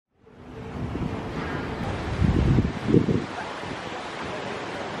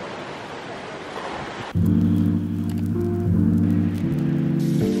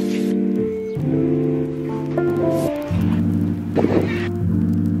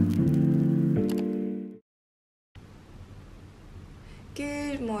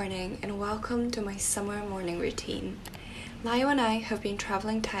Good morning and welcome to my summer morning routine. Lio and I have been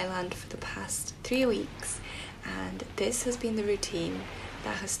travelling Thailand for the past 3 weeks, and this has been the routine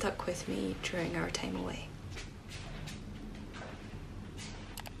that has stuck with me during our time away.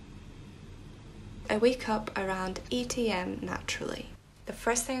 I wake up around 8 AM naturally. The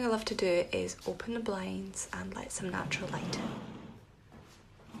first thing I love to do is open the blinds and let some natural light in.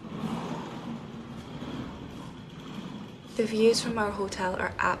 The views from our hotel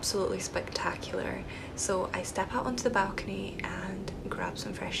are absolutely spectacular, so I step out onto the balcony and grab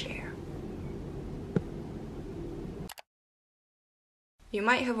some fresh air. You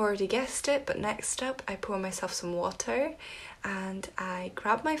might have already guessed it, but next up I pour myself some water and I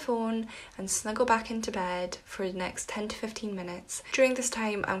grab my phone and snuggle back into bed for the next 10 to 15 minutes. During this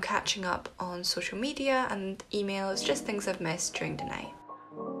time I'm catching up on social media and emails, just things I've missed during the night.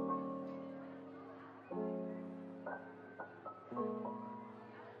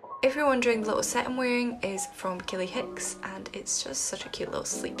 If you're wondering, the little set I'm wearing is from Gilly Hicks and it's just such a cute little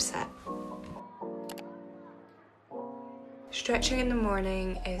sleep set. Stretching in the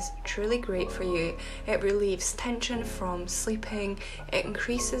morning is truly great for you. It relieves tension from sleeping, it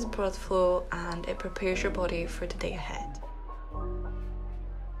increases blood flow and it prepares your body for the day ahead.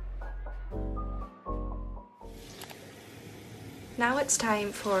 Now it's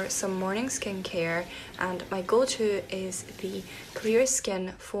time for some morning skincare, and my go-to is the Clear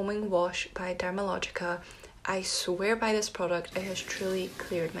Skin Foaming Wash by Dermalogica. I swear by this product, it has truly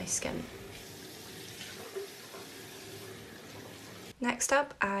cleared my skin. Next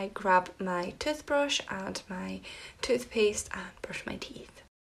up, I grab my toothbrush and my toothpaste and brush my teeth.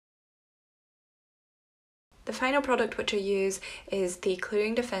 The final product which I use is the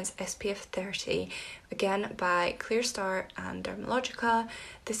Clearing Defense SPF 30, again by Clearstar and Dermalogica.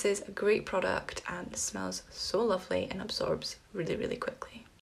 This is a great product and smells so lovely and absorbs really quickly.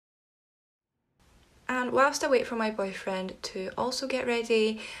 And whilst I wait for my boyfriend to also get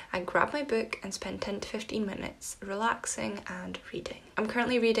ready, I grab my book and spend 10 to 15 minutes relaxing and reading. I'm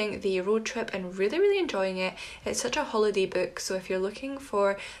currently reading The Road Trip and really enjoying it. It's such a holiday book, so if you're looking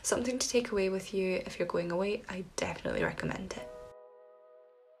for something to take away with you if you're going away, I definitely recommend it.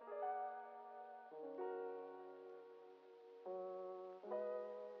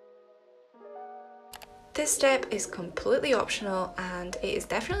 This step is completely optional and it is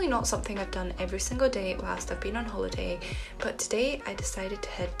definitely not something I've done every single day whilst I've been on holiday, but today I decided to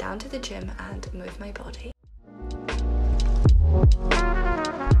head down to the gym and move my body.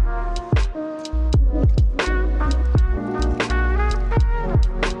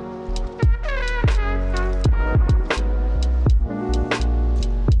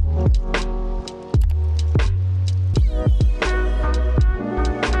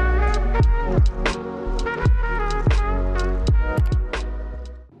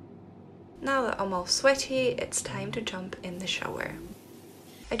 Now that I'm all sweaty, it's time to jump in the shower.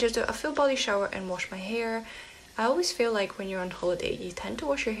 I just do a full body shower and wash my hair. I always feel like when you're on holiday, you tend to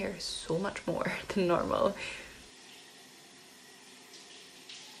wash your hair so much more than normal.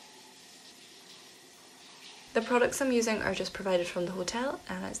 The products I'm using are just provided from the hotel,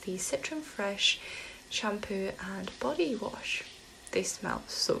 and it's the Citron Fresh shampoo and body wash. They smell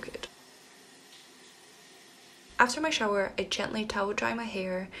so good. After my shower, I gently towel dry my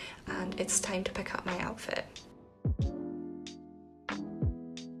hair and it's time to pick up my outfit.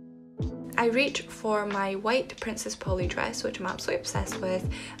 I reach for my white Princess Polly dress, which I'm absolutely obsessed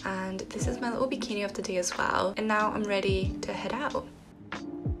with, and this is my little bikini of the day as well. And now I'm ready to head out.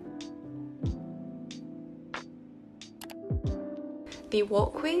 The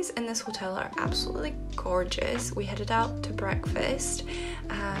walkways in this hotel are absolutely gorgeous. We headed out to breakfast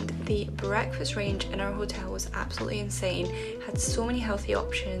and the breakfast range in our hotel was absolutely insane. Had so many healthy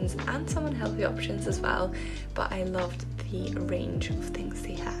options and some unhealthy options as well, but I loved the range of things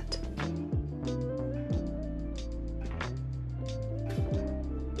they had.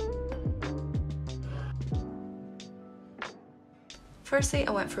 Firstly,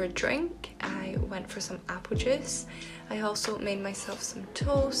 I went for a drink. I went for some apple juice. I also made myself some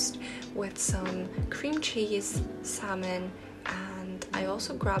toast with some cream cheese, salmon, and I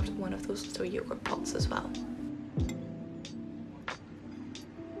also grabbed one of those little yogurt pots as well.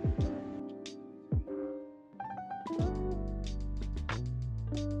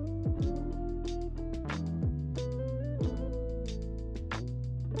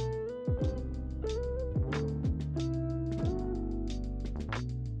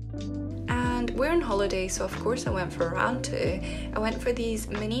 We're on holiday, so of course I went for round two. I went for these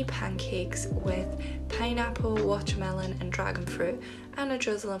mini pancakes with pineapple, watermelon and dragon fruit and a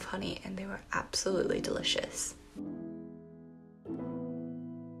drizzle of honey, and they were absolutely delicious.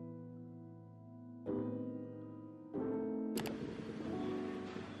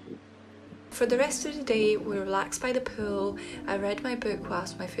 for the rest of the day, we relaxed by the pool, I read my book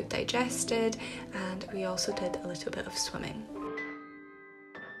whilst my food digested, and we also did a little bit of swimming.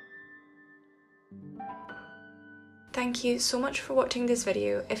 Thank you so much for watching this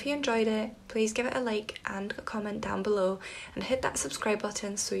video. If you enjoyed it, please give it a like and a comment down below, and hit that subscribe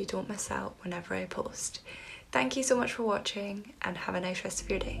button so you don't miss out whenever I post. Thank you so much for watching, and have a nice rest of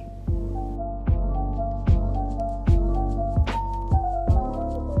your day.